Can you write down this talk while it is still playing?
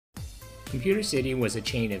Computer City was a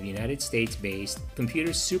chain of United States-based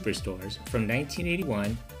computer superstores from 1981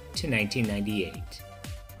 to 1998.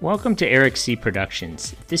 Welcome to Eric C.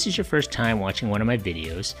 Productions. If this is your first time watching one of my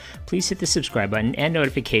videos, please hit the subscribe button and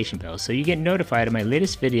notification bell so you get notified of my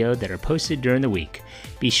latest videos that are posted during the week.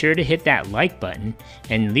 Be sure to hit that like button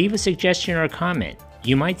and leave a suggestion or a comment.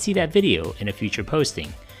 You might see that video in a future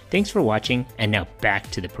posting. Thanks for watching, and now back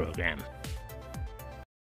to the program.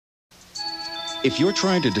 If you're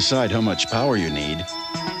trying to decide how much power you need,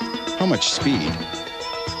 how much speed,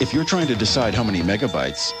 if you're trying to decide how many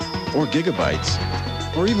megabytes or gigabytes,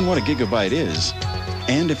 or even what a gigabyte is,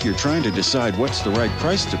 and if you're trying to decide what's the right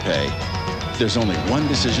price to pay, there's only one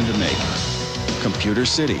decision to make: Computer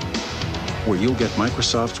City, where you'll get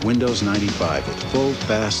Microsoft's Windows 95 with full,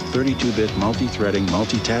 fast 32-bit multi-threading,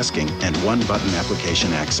 multitasking, and one-button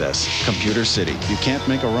application access. Computer City. You can't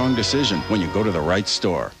make a wrong decision when you go to the right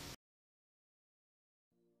store.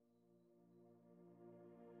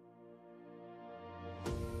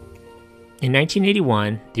 In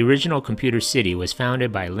 1981, the original Computer City was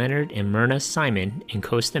founded by Leonard and Myrna Simon in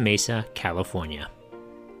Costa Mesa, California.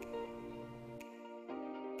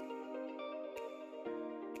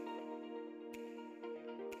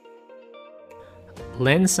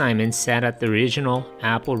 Len Simon sat at the original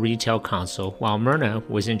Apple retail console while Myrna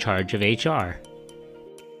was in charge of HR.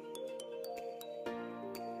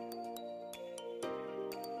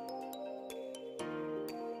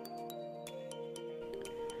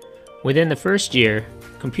 Within the first year,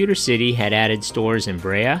 Computer City had added stores in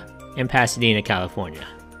Brea and Pasadena, California.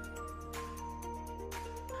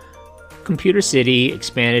 Computer City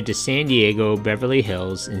expanded to San Diego, Beverly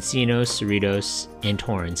Hills, Encino, Cerritos, and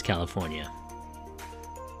Torrance, California.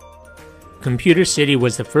 Computer City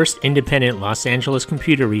was the first independent Los Angeles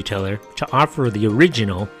computer retailer to offer the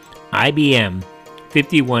original IBM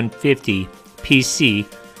 5150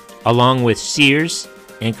 PC along with Sears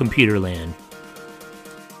and Computerland.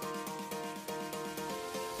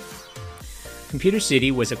 Computer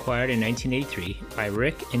City was acquired in 1983 by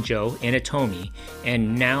Rick and Joe Inatomi,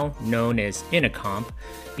 and now known as Intercomp,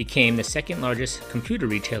 became the second largest computer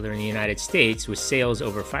retailer in the United States with sales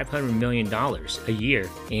over $500 million a year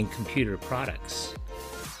in computer products.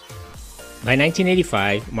 By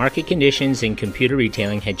 1985, market conditions in computer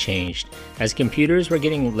retailing had changed. As computers were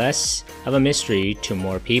getting less of a mystery to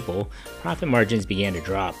more people, profit margins began to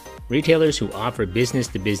drop. Retailers who offer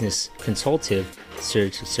business-to-business consultative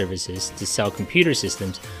services to sell computer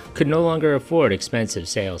systems could no longer afford expensive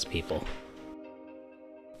salespeople.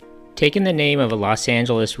 Taking the name of a Los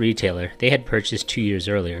Angeles retailer they had purchased 2 years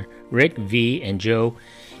earlier, Rick V. and Joe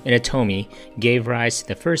Inatomi gave rise to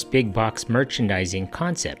the first big box merchandising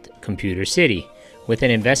concept, Computer City. With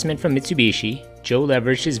an investment from Mitsubishi, Joe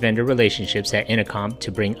leveraged his vendor relationships at Intercom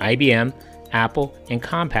to bring IBM, Apple, and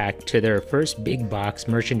Compaq to their first big box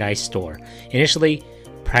merchandise store, initially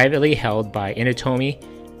privately held by Inatomi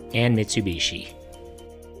and Mitsubishi.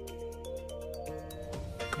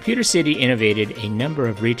 Computer City innovated a number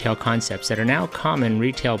of retail concepts that are now common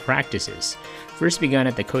retail practices. First begun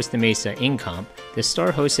at the Costa Mesa Incomp, the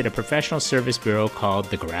store hosted a professional service bureau called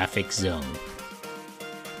the Graphic Zone.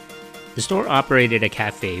 The store operated a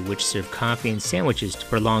cafe which served coffee and sandwiches to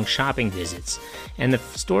prolong shopping visits, and the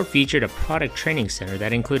store featured a product training center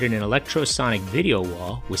that included an electrosonic video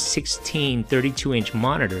wall with 16 32-inch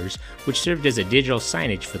monitors which served as a digital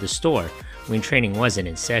signage for the store when training wasn't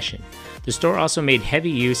in session. The store also made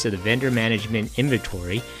heavy use of the vendor management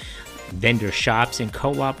inventory, vendor shops, and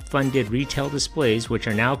co-op funded retail displays, which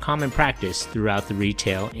are now common practice throughout the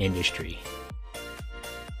retail industry.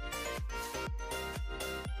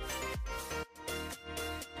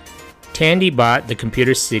 Tandy bought the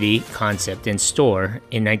Computer City concept and store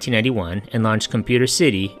in 1991 and launched Computer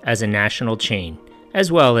City as a national chain,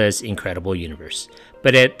 as well as Incredible Universe,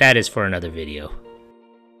 but that is for another video.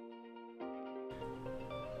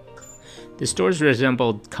 The stores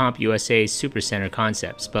resembled CompUSA's Supercenter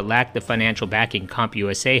concepts, but lacked the financial backing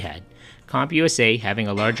CompUSA had. CompUSA, having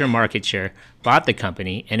a larger market share, bought the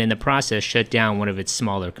company and in the process shut down one of its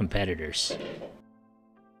smaller competitors.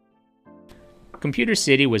 Computer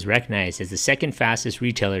City was recognized as the second fastest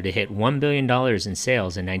retailer to hit $1 billion in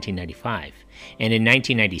sales in 1995, and in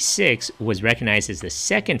 1996 was recognized as the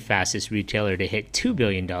second fastest retailer to hit $2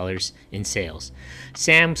 billion in sales.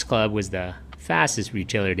 Sam's Club was the fastest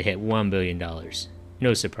retailer to hit $1 billion.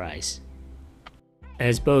 No surprise.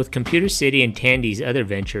 As both Computer City and Tandy's other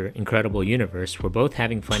venture, Incredible Universe, were both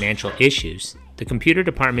having financial issues, the computer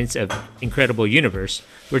departments of Incredible Universe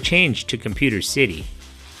were changed to Computer City.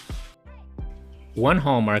 One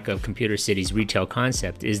hallmark of Computer City's retail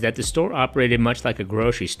concept is that the store operated much like a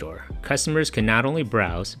grocery store. Customers could not only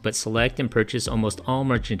browse, but select and purchase almost all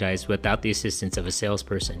merchandise without the assistance of a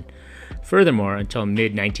salesperson. Furthermore, until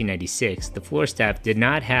mid-1996, the floor staff did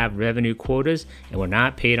not have revenue quotas and were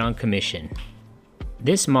not paid on commission.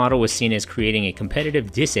 This model was seen as creating a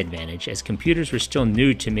competitive disadvantage, as computers were still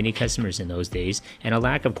new to many customers in those days, and a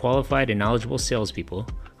lack of qualified and knowledgeable salespeople,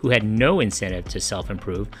 who had no incentive to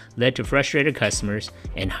self-improve, led to frustrated customers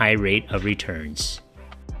and high rate of returns.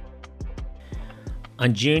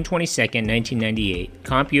 On June 22, 1998,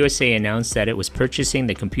 CompUSA announced that it was purchasing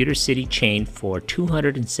the Computer City chain for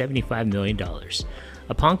 $275 million.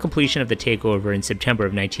 Upon completion of the takeover in September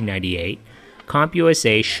of 1998,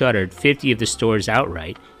 CompUSA shuttered 50 of the stores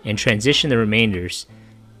outright and transitioned the remainders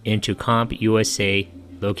into CompUSA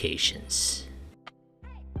locations.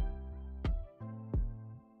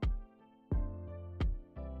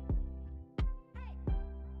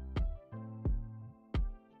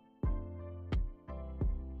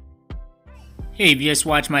 Hey, if you just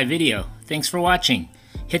watched my video, thanks for watching.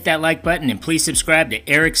 Hit that like button and please subscribe to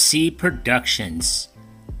Eric C. Productions.